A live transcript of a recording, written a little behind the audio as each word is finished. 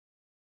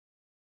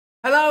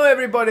Hello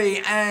everybody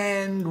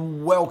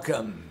and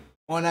welcome.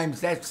 My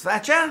name's Des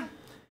Thatcher.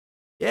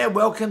 Yeah,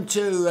 welcome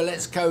to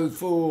Let's Code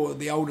for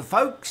the older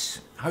folks.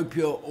 Hope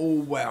you're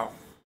all well.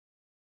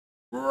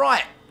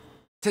 Right,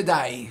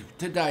 today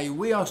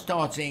we are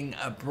starting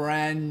a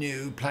brand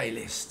new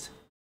playlist.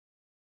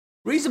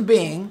 Reason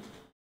being,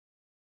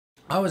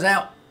 I was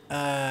out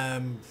a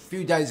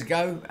few days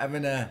ago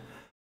having a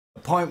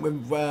pint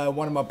with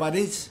one of my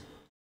buddies,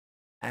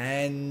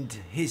 and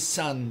his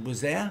son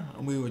was there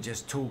and we were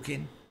just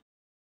talking.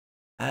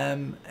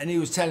 And he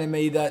was telling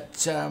me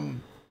that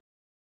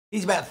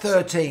he's about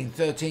 13,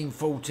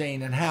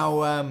 14, and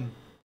how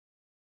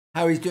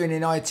he's doing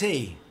in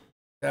IT.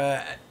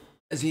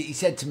 As he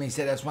said to me, he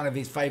said that's one of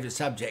his favourite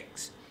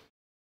subjects.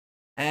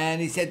 And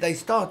he said they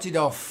started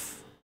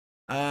off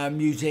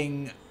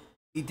using,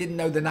 he didn't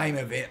know the name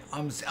of it.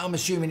 I'm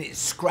assuming it's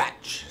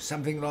Scratch,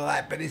 something like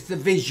that. But it's the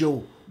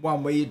visual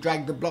one where you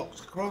drag the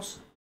blocks across.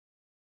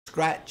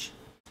 Scratch.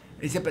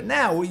 And he said, but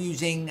now we're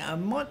using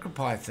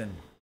MicroPython.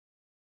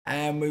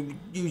 And we're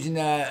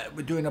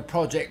doing a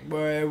project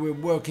where we're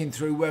working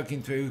through,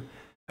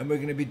 and we're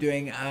going to be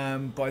doing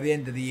by the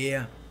end of the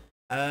year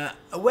a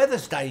weather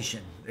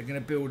station. They're going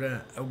to build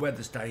a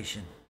weather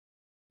station,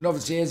 and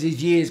obviously as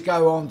his years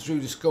go on through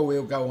the school,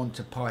 he'll go on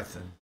to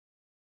Python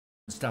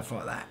and stuff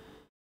like that.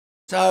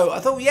 So I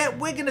thought, yeah,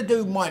 we're going to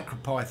do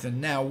MicroPython.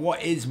 Now,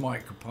 what is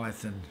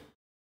MicroPython?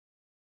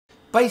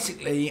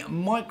 Basically,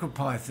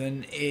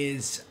 MicroPython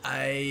is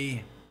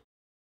a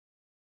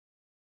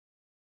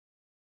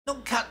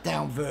not cut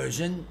down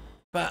version,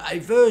 but a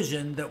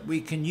version that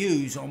we can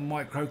use on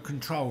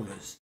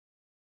microcontrollers,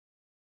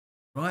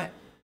 right?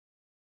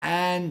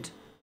 And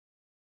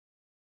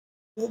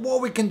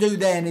what we can do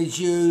then is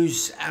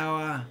use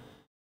our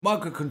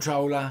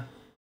microcontroller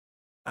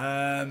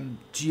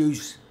to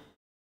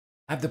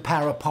have the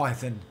power of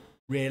Python,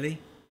 really.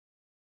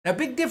 Now,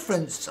 big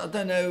difference, I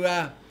don't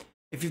know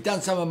if you've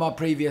done some of my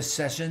previous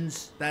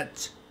sessions,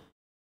 that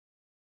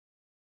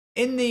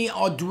in the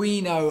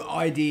Arduino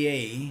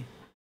IDE,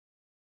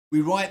 we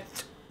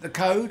write the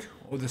code,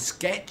 or the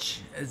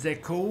sketch as they're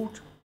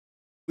called.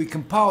 We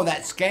compile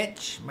that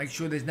sketch, make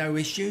sure there's no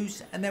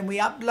issues, and then we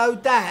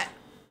upload that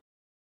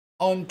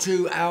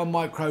onto our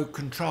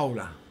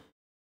microcontroller.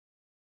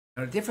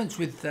 Now, the difference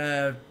with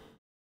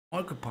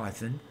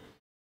MicroPython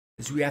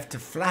is we have to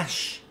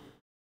flash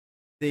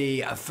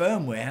the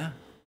firmware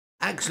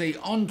actually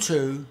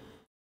onto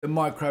the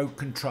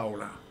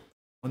microcontroller.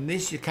 On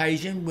this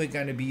occasion, we're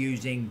going to be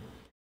using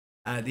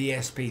the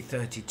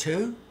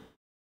ESP32.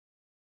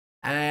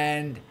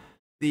 And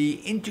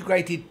the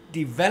integrated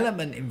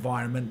development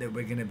environment that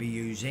we're going to be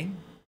using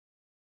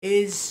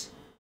is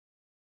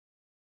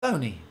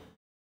Thonny.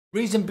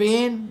 Reason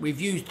being,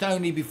 we've used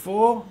Thonny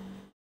before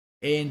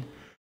in,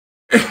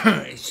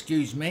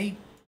 excuse me,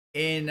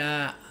 in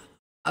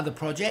other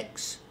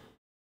projects.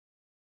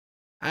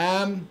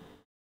 So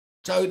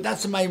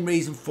that's the main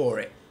reason for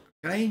it.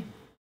 Okay.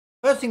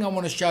 First thing I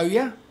want to show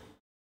you,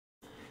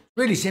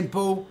 really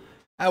simple,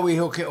 how we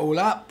hook it all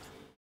up.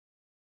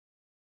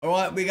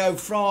 Alright, we go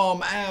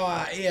from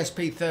our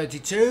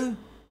ESP32.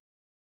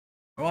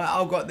 Alright,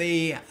 I've got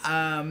the,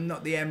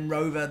 not the M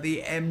Rover,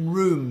 the M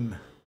Room.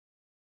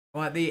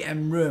 Right, the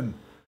M Room.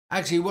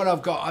 Actually, what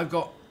I've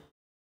got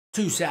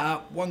two set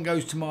up. One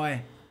goes to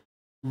my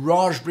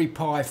Raspberry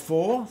Pi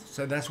 4,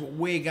 so that's what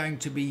we're going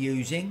to be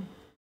using.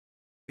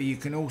 But you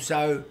can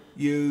also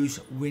use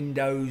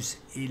Windows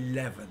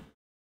 11.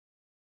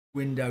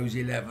 Windows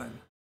 11.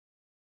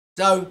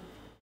 So,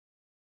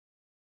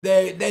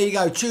 there you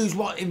go. Choose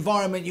what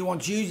environment you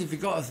want to use. If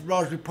you've got a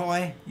Raspberry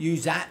Pi,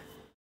 use that.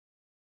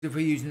 If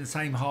we're using the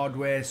same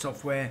hardware,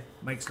 software,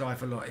 makes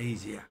life a lot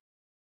easier.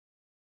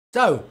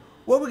 So,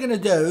 what we're going to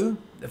do,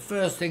 the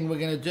first thing we're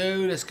going to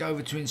do, let's go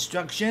over to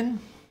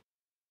instruction.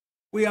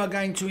 We are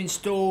going to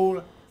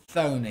install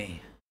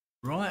Thonny.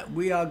 Right,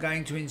 we are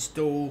going to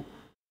install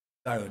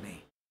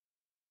Thonny.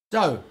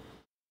 So,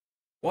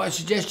 what I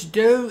suggest you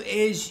do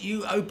is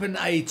you open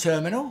a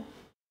terminal.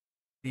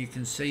 You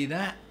can see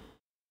that.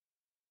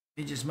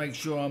 You just make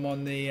sure I'm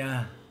on the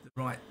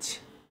right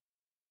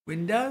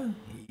window.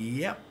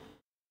 Yep.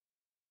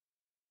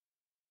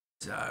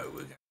 So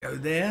we're going to go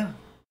there.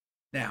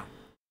 Now,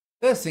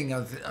 first thing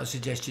I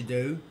suggest you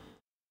do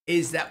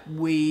is that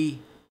we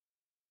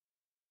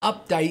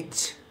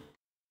update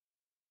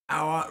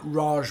our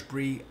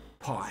Raspberry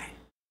Pi.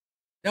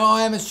 Now,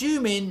 I am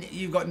assuming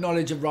you've got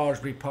knowledge of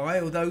Raspberry Pi,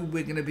 although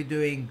we're going to be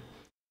doing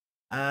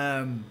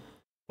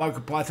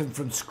MicroPython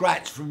from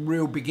scratch, from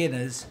real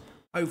beginners.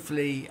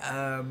 Hopefully,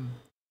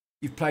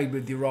 you've played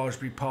with your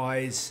Raspberry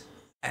Pis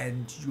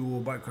and your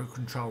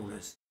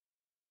microcontrollers.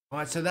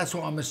 Right, so that's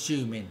what I'm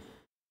assuming.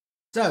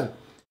 So,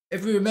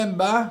 if you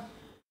remember,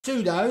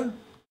 sudo,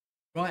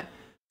 right?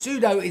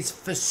 Sudo is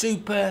for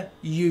super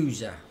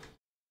user.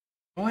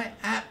 Right,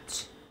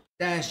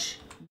 apt-get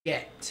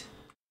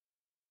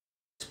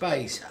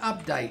space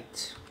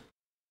update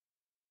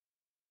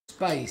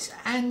space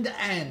and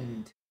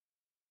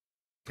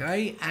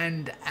okay,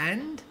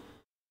 and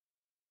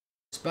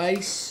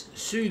space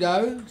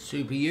sudo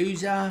super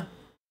user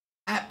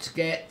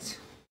apt-get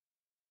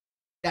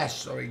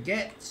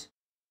get,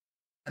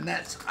 and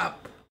that's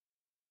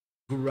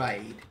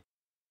upgrade.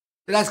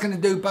 So that's going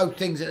to do both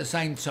things at the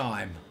same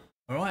time.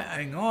 All right,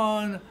 hang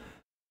on.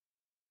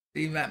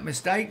 See that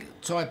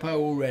mistake? Typo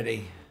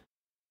already.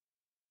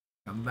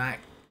 Come back.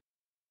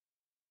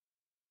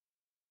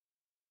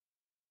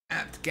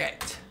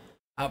 Apt-get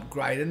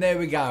upgrade, and there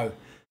we go.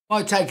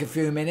 Might take a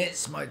few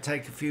minutes. So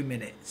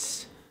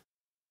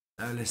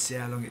let's see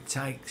how long it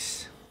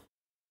takes.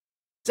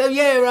 So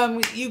yeah,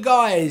 you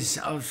guys,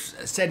 I've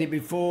said it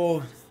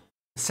before,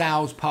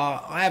 sales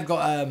part. I have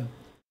got an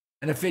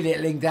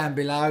affiliate link down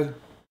below.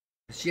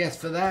 It's yes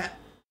for that.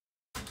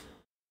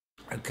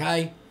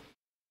 Okay,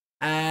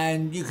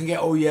 and you can get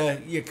all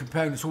your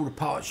components, all the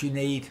parts you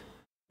need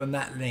from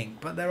that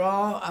link. But there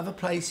are other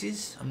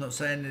places. I'm not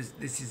saying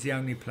this is the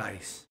only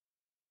place.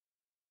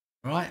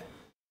 All right.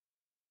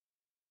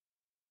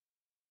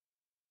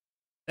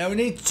 Now we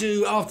need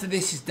to, after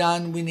this is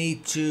done, we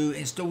need to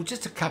install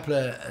just a couple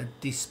of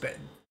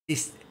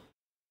dependencies.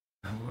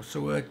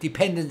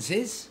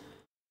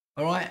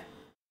 All right,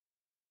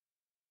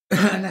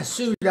 and that's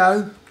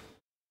sudo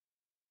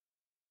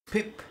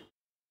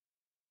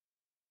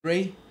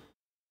pip3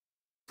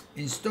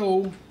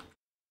 install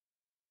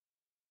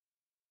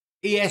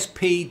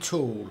ESP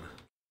tool.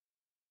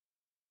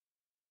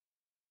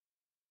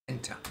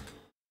 Enter.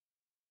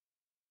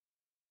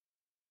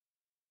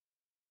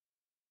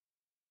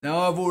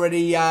 Now I've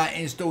already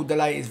installed the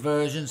latest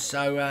version,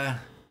 so there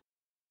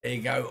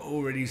you go,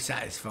 already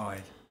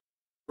satisfied.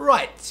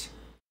 Right,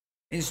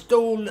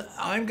 install.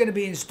 I'm going to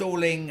be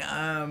installing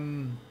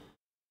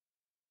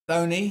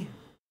Thonny,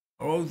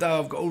 although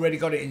I've already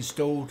got it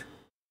installed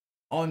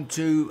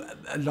onto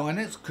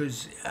Linux,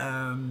 because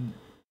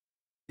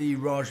the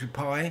Raspberry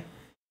Pi,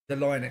 the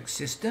Linux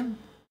system.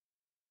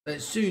 So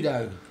it's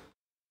sudo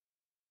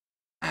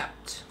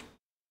apt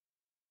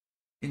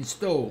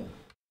install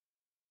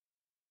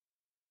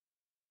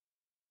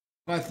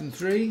Python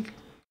 3,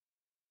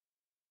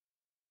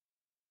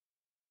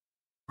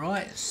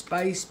 right,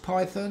 space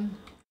Python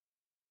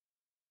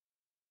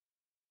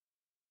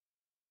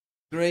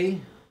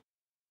 3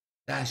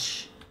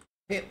 dash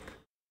pip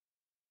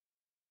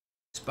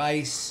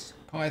space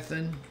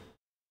Python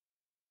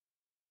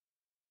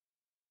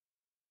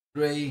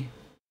 3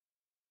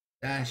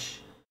 dash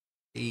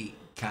ek.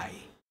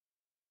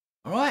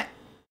 All right,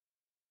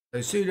 so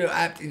sudo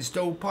apt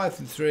install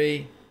Python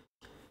 3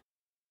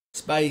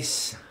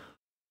 space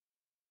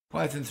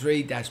Python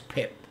 3 dash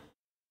pip.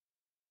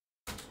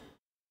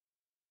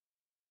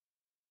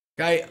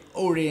 Okay,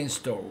 already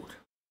installed.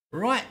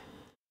 Right,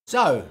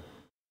 so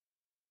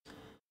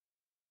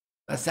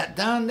that's that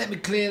done. Let me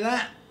clear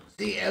that.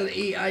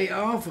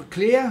 CLEAR for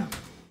clear.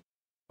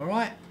 All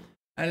right,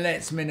 and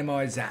let's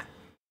minimize that.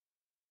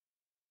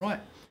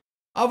 Right,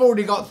 I've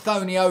already got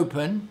Thonny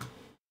open.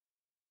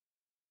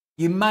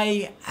 You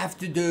may have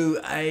to do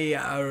a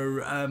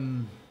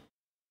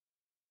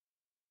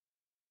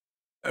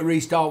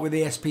restart with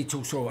ESP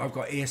tool. So I've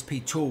got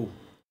ESP tool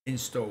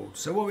installed.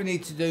 So what we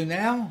need to do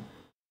now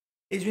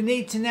is we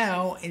need to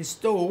now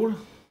install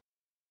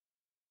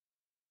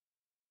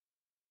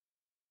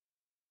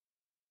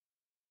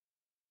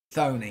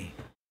Thonny.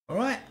 All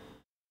right,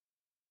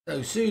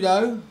 so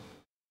sudo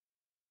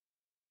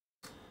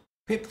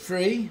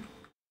pip3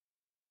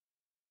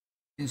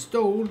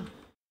 install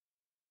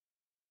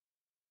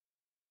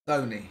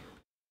Thonny.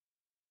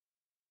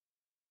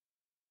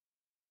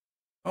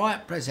 All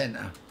right, press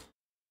enter.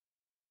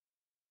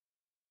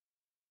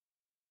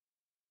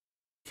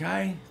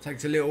 Okay,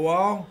 takes a little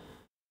while.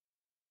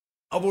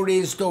 I've already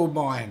installed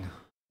mine.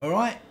 All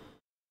right,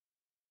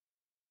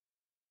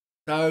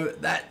 so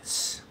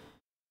that's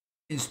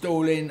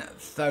installing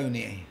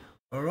Thonny.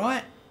 All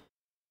right,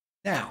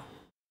 now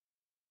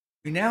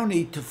we now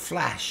need to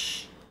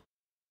flash.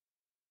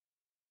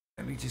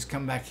 Let me just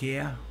come back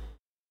here.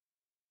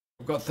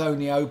 I've got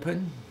Thonny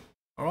open.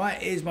 All right,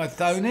 here's my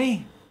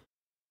Thonny.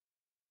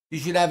 You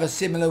should have a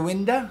similar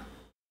window.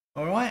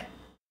 All right,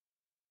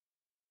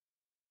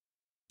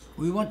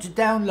 we want to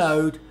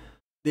download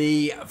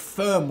the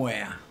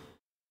firmware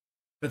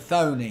for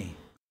Thonny.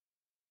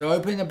 So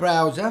open the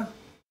browser.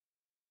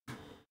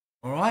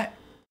 All right,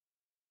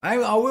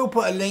 I will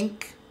put a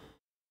link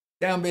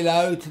down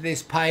below to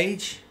this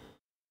page.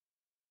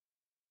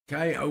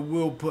 Okay, I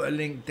will put a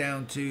link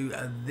down to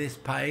this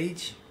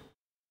page.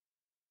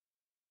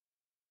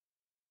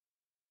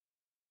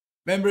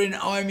 Remembering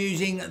I'm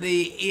using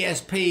the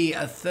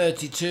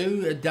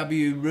ESP32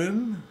 W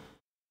room.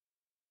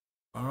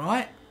 All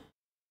right.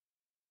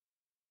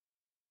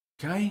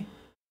 Okay,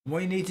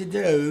 what you need to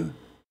do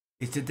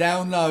is to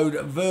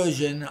download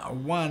version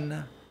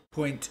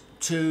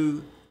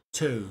 1.22.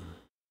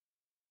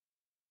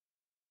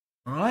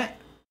 All right.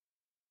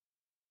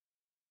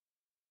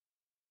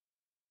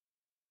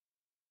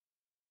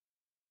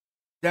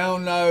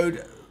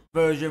 Download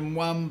version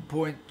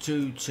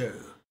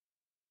 1.22.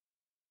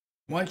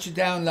 Once you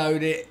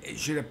download it, it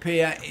should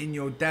appear in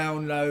your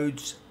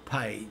downloads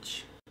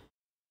page.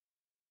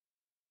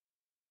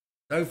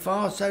 So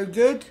far, so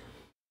good.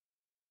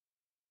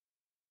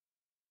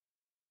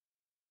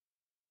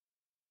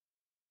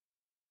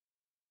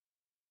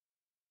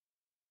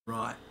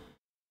 Right.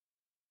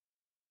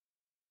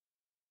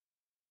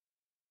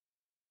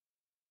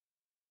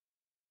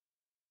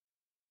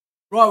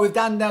 Right, we've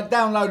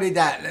downloaded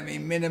that. Let me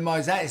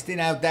minimize that. It's in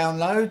our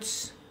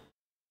downloads.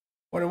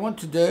 What I want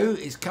to do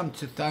is come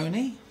to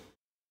Thonny.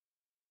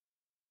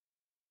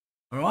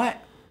 All right.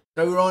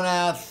 So we're on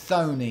our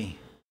Thonny.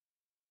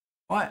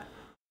 All right.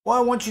 What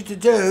I want you to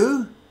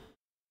do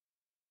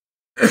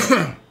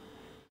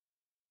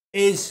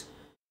is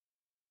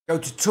go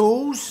to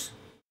Tools,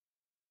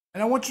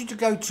 and I want you to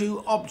go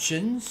to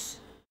Options,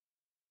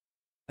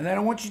 and then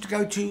I want you to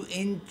go to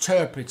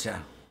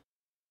Interpreter.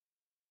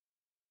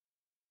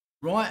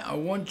 Right, I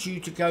want you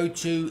to go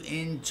to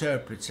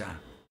Interpreter.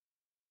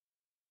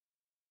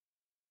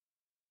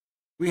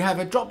 We have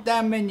a drop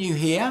down menu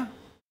here.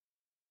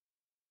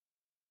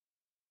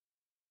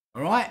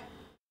 All right.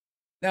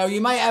 Now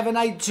you may have an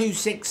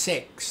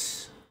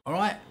 8266. All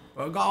right.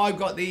 I've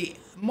got the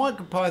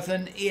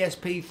MicroPython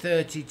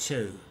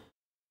ESP32.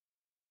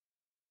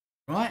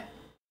 Right.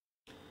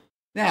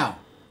 Now,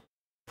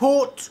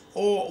 port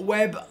or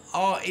web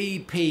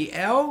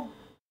REPL.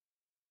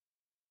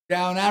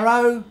 Down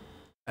arrow.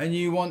 And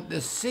you want the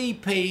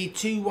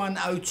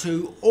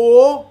CP2102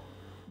 or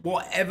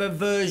whatever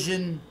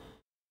version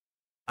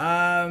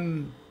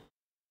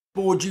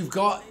board you've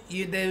got.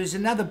 There's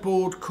another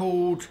board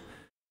called,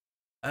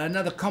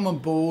 another common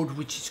board,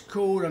 which is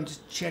called, I'm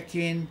just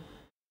checking,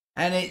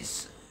 and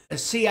it's a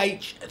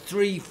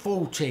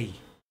CH340.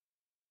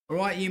 All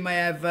right, you may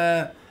have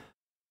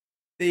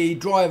the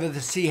driver of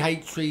the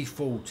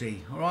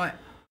CH340. All right,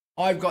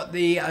 I've got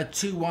the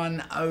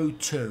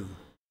 2102.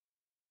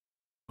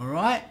 All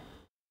right.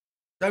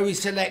 So we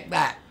select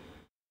that.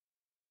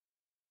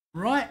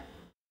 Right.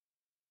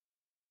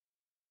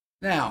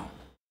 Now,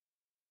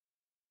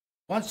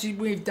 once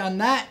we've done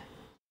that,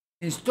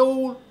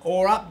 install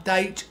or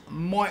update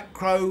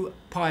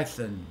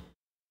MicroPython.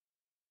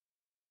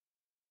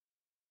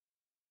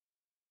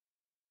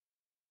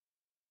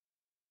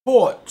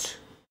 Port.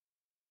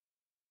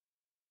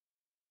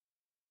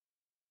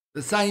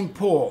 The same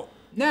port.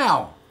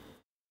 Now,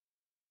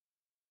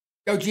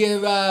 go to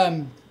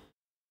your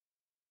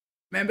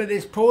remember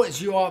this port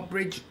is your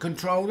bridge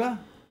controller,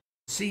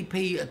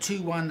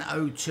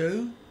 CP2102.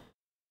 And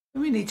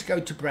we need to go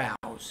to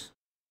Browse.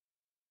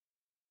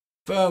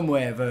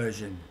 Firmware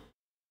version.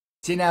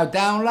 It's in our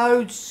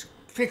downloads.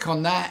 Click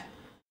on that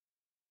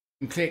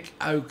and click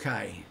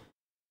OK.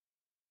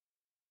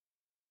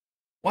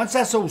 Once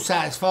that's all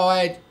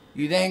satisfied,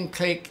 you then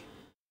click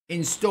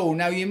Install.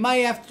 Now you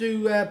may have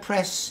to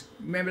press,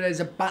 remember there's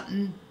a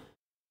button,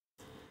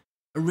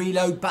 a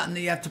reload button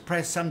that you have to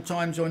press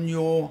sometimes on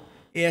your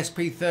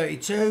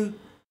ESP32,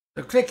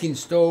 so click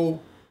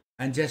Install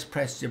and just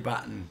press your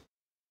button.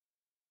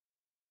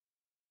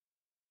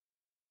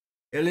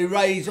 It'll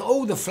erase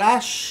all the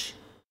flash.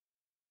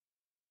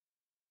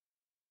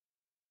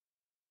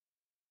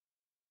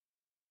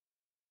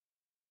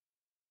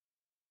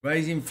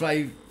 Raising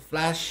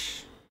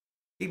flash.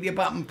 Keep your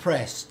button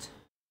pressed.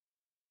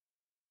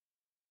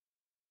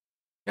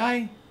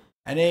 Okay,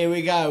 and here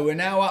we go. We're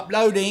now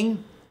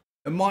uploading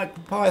the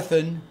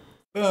MicroPython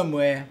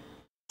firmware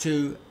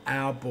to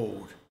our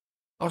board.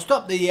 I'll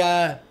stop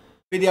the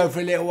video for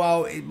a little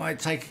while. It might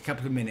take a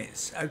couple of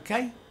minutes.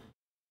 Okay.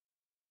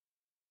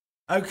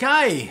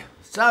 Okay.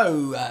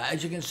 So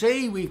as you can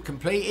see, we've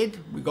completed.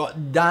 We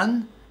got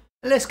done.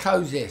 Let's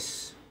close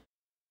this.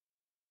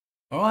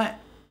 All right.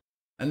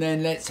 And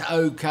then let's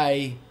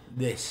OK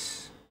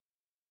this.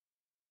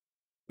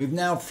 We've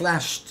now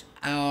flashed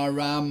our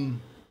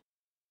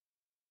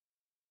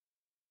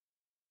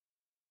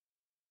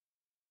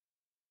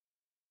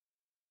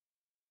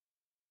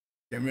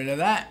get rid of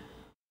that.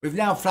 We've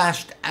now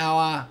flashed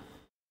our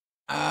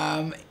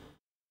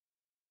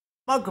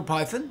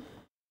MicroPython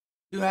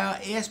to our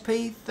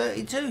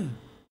ESP32.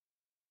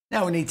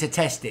 Now we need to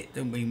test it,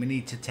 don't we? We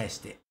need to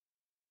test it.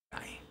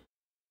 Okay.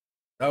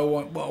 So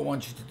what I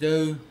want you to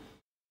do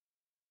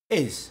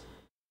is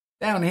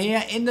down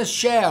here in the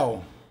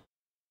shell,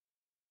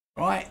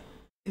 right?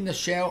 In the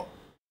shell,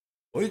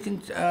 or you can,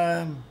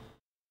 I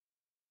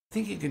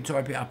think you can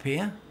type it up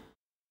here.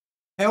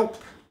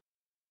 Help.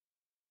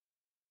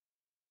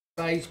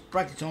 Space,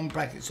 brackets on,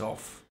 brackets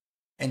off.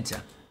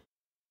 Enter.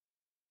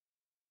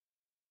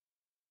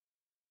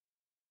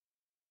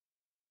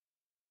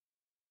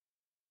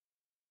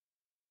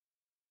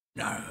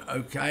 No,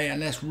 okay,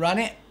 and let's run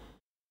it.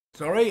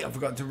 Sorry, I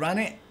forgot to run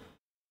it.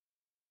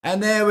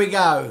 And there we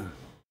go.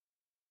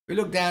 We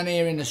look down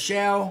here in the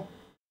shell.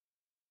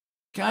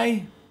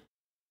 Okay.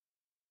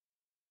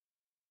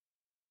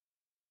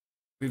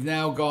 We've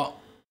now got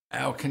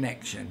our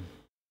connection.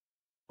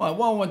 Right,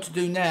 what I want to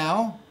do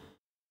now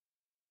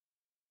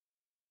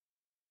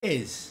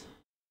is,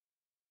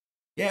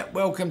 yeah,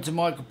 welcome to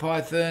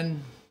MicroPython.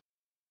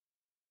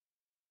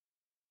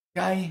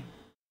 Okay.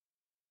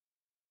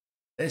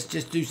 Let's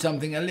just do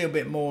something a little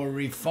bit more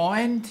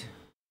refined.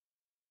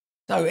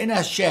 So in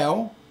our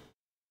shell,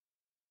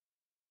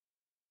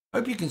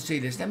 hope you can see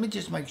this. Let me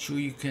just make sure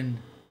you can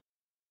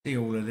see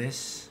all of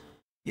this.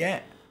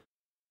 Yeah.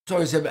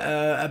 Sorry, it's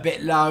a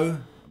bit low.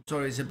 I'm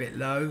Sorry, it's a bit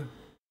low.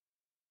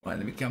 Right,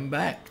 let me come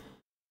back.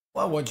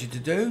 What I want you to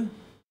do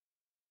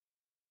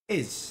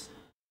is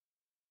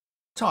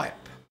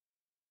type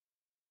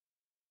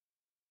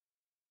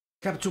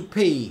capital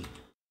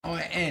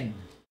P-I-N,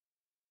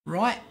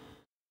 right,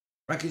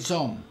 brackets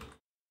on,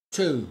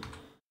 2,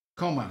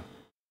 comma,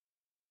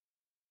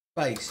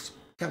 space,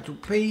 capital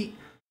P,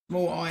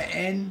 small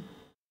I-N,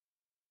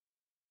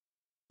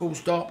 full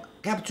stop,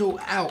 capital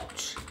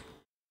out,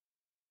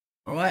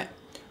 all right,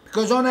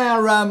 because on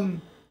our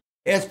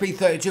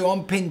ESP32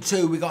 on pin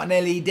 2 we got an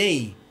LED,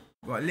 we've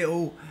got a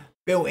little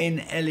built-in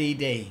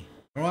LED,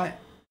 all right,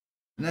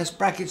 and that's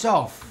brackets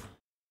off,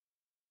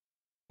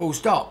 full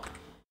stop,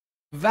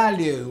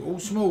 value, all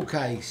small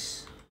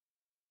case,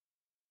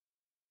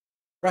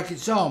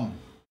 brackets on,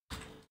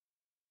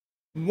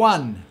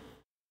 1,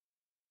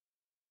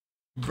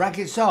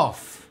 brackets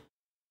off,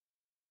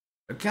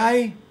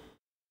 okay,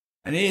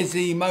 and here's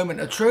the moment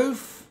of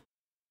truth.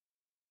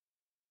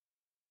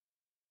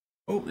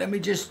 Oh, let me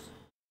just,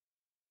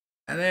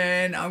 and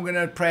then I'm going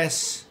to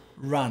press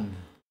run.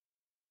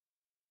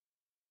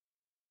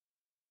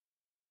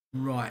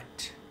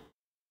 Right.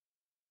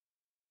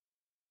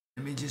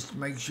 Let me just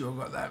make sure I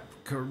got that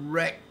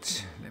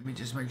correct. Let me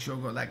just make sure I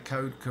got that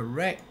code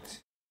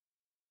correct.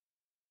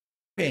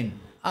 Pin.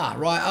 Ah,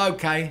 right.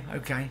 Okay.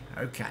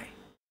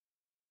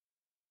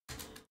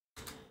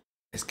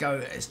 Let's go.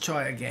 Let's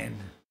try it again.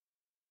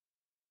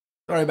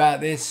 Sorry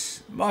about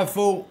this. My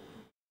fault.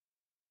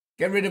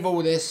 Get rid of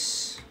all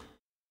this.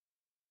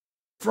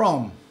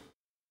 From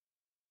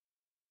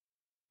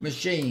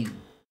machine.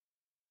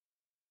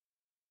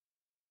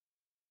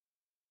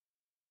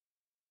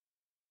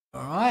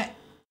 All right.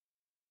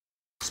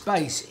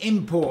 Space,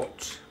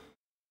 import,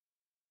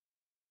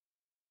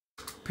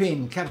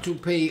 pin, capital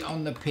P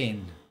on the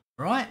pin,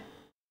 right?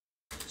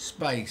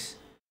 Space.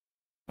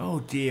 Oh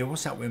dear,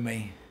 what's up with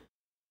me?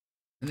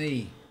 An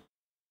E.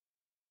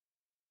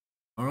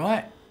 All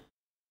right.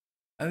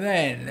 And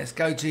then let's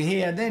go to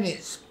here. Then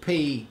it's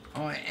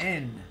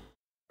P-I-N,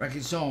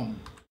 brackets on,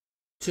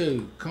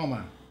 2,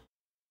 comma,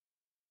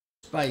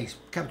 space,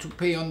 capital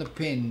P on the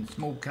pin,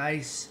 small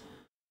case,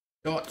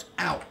 dot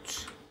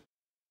out.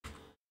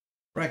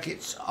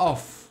 Brackets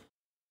off,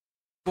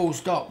 full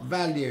stop,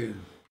 value,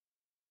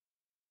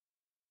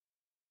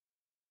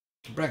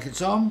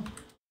 brackets on,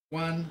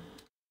 1,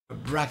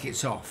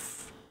 brackets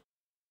off,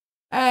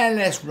 and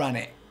let's run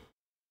it.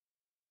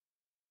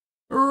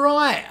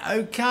 Right,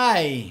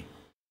 okay,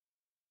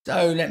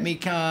 so let me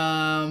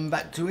come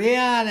back to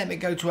here, let me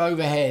go to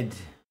overhead.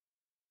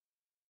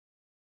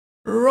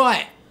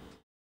 Right,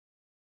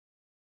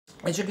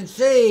 as you can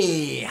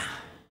see,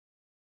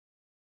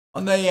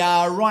 on the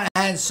right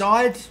hand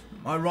side,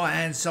 my right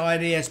hand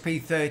side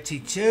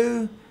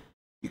ESP32,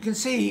 you can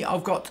see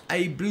I've got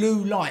a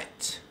blue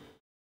light.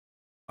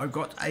 I've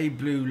got a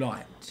blue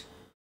light.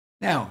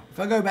 Now, if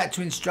I go back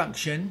to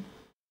instruction,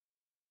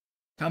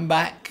 come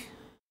back,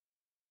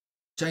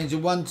 change the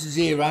 1 to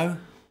 0,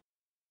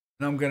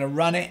 and I'm going to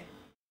run it.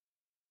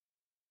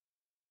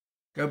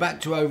 Go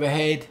back to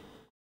overhead,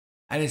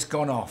 and it's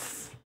gone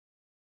off.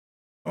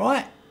 All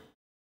right.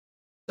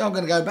 So I'm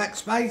going to go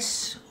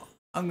backspace.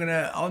 I'm going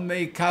to, on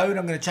the code,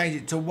 I'm going to change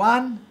it to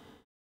 1.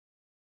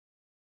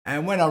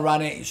 And when I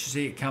run it, you should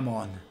see it come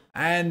on.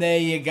 And there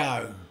you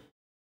go.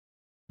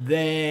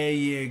 There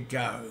you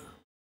go.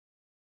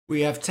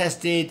 We have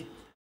tested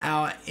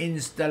our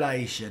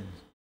installation.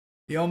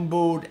 The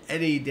onboard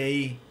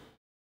LED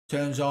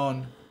turns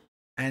on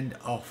and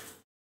off.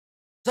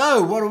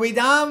 So what have we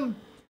done?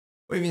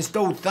 We've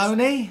installed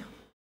Thonny.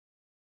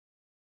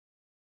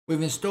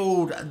 We've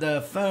installed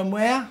the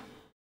firmware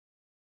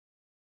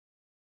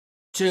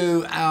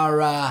to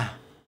our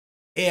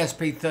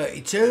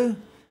ESP32.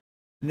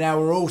 Now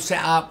we're all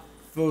set up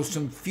for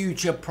some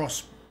future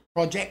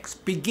projects.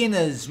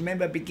 Beginners,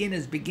 remember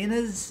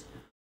beginners,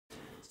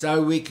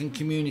 so we can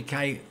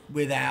communicate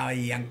with our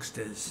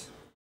youngsters.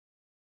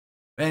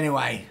 But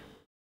anyway,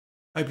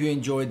 hope you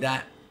enjoyed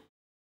that.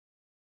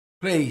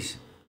 Please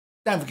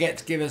don't forget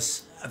to give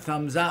us a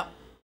thumbs up,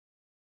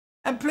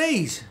 and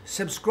please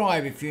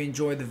subscribe if you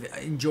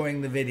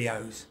enjoying the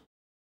videos.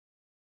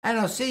 And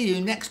I'll see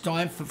you next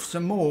time for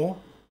some more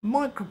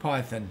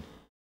MicroPython.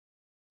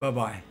 Bye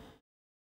bye.